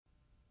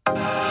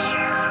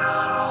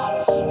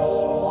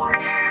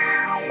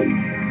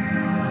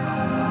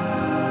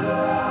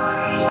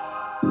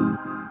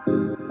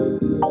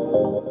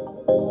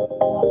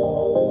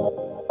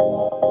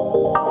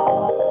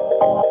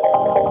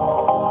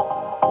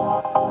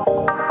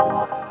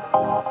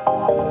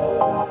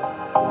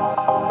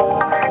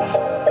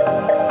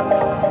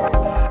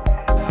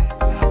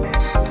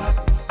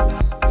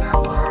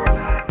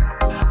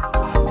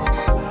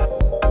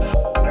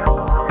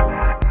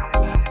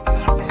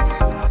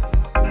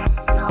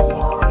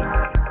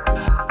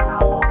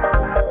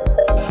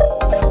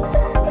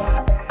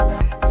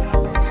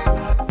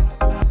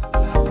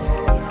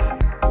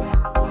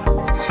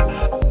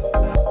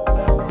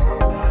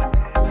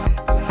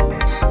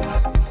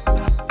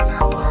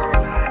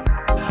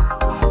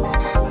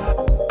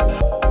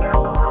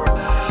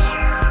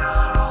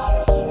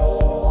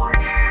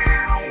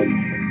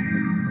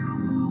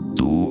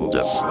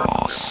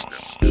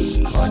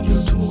Radio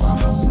Tour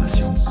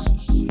Information.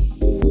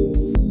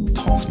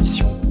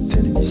 Transmission,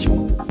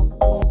 télévision.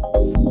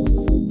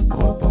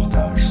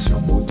 Reportage sur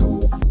moto.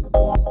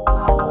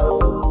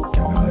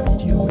 Caméra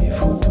vidéo et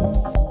photo.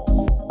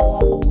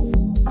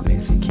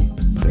 Les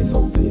équipes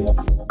présentées.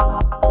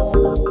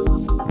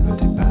 Le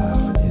départ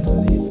est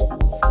donné.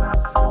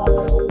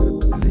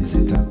 Les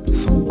étapes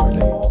sont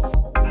brûlées.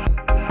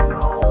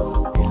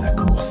 Et la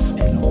course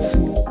est lancée.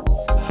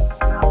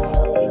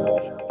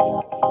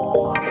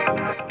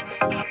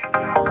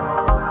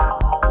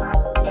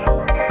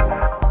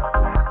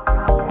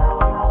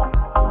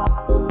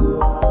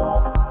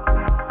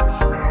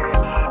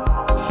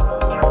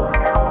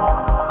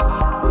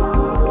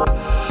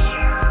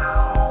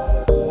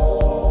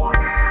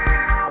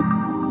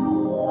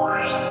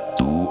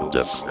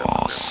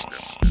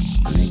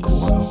 Les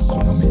coureurs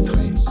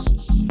chronométrés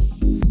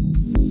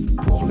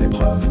pour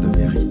l'épreuve de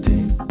vérité.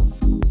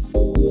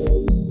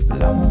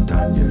 La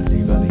montagne,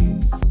 les vallées,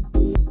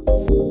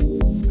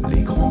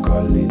 les grands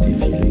cols, les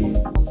défilés.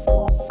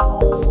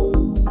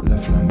 La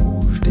flamme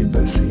rouge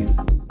dépassée,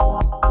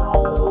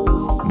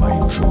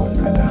 maillot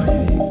jaune à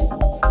l'arrivée.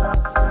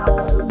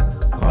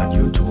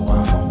 Radio Tour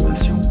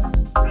Information.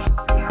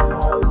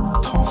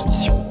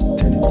 Transmission,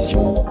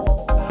 télévision.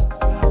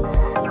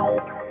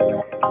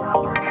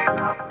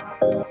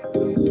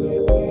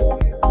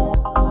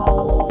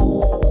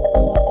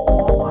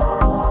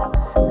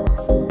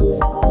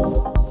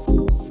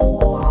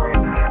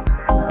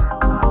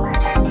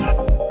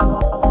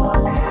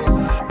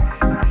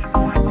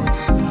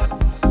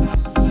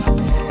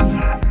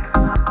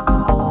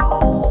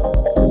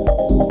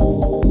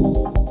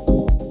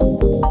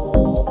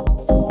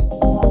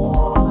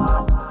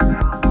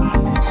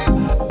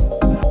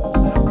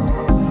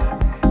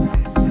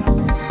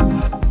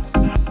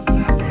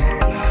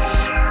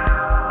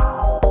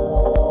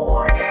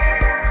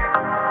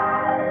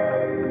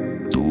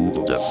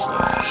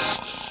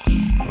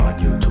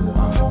 Radio Tour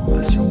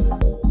Information.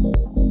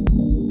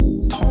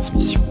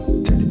 Transmission,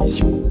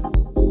 télévision.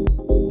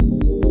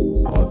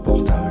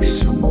 Reportage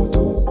sur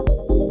moto.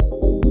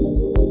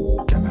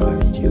 Caméra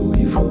vidéo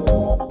et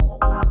photo.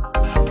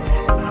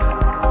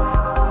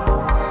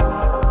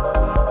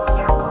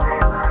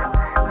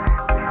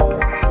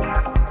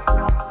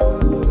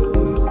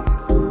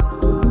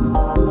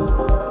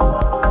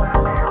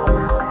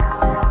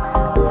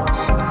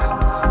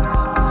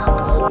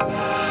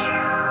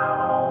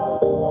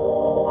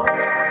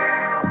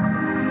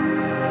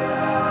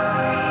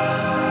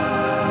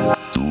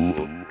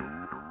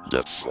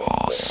 De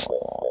France.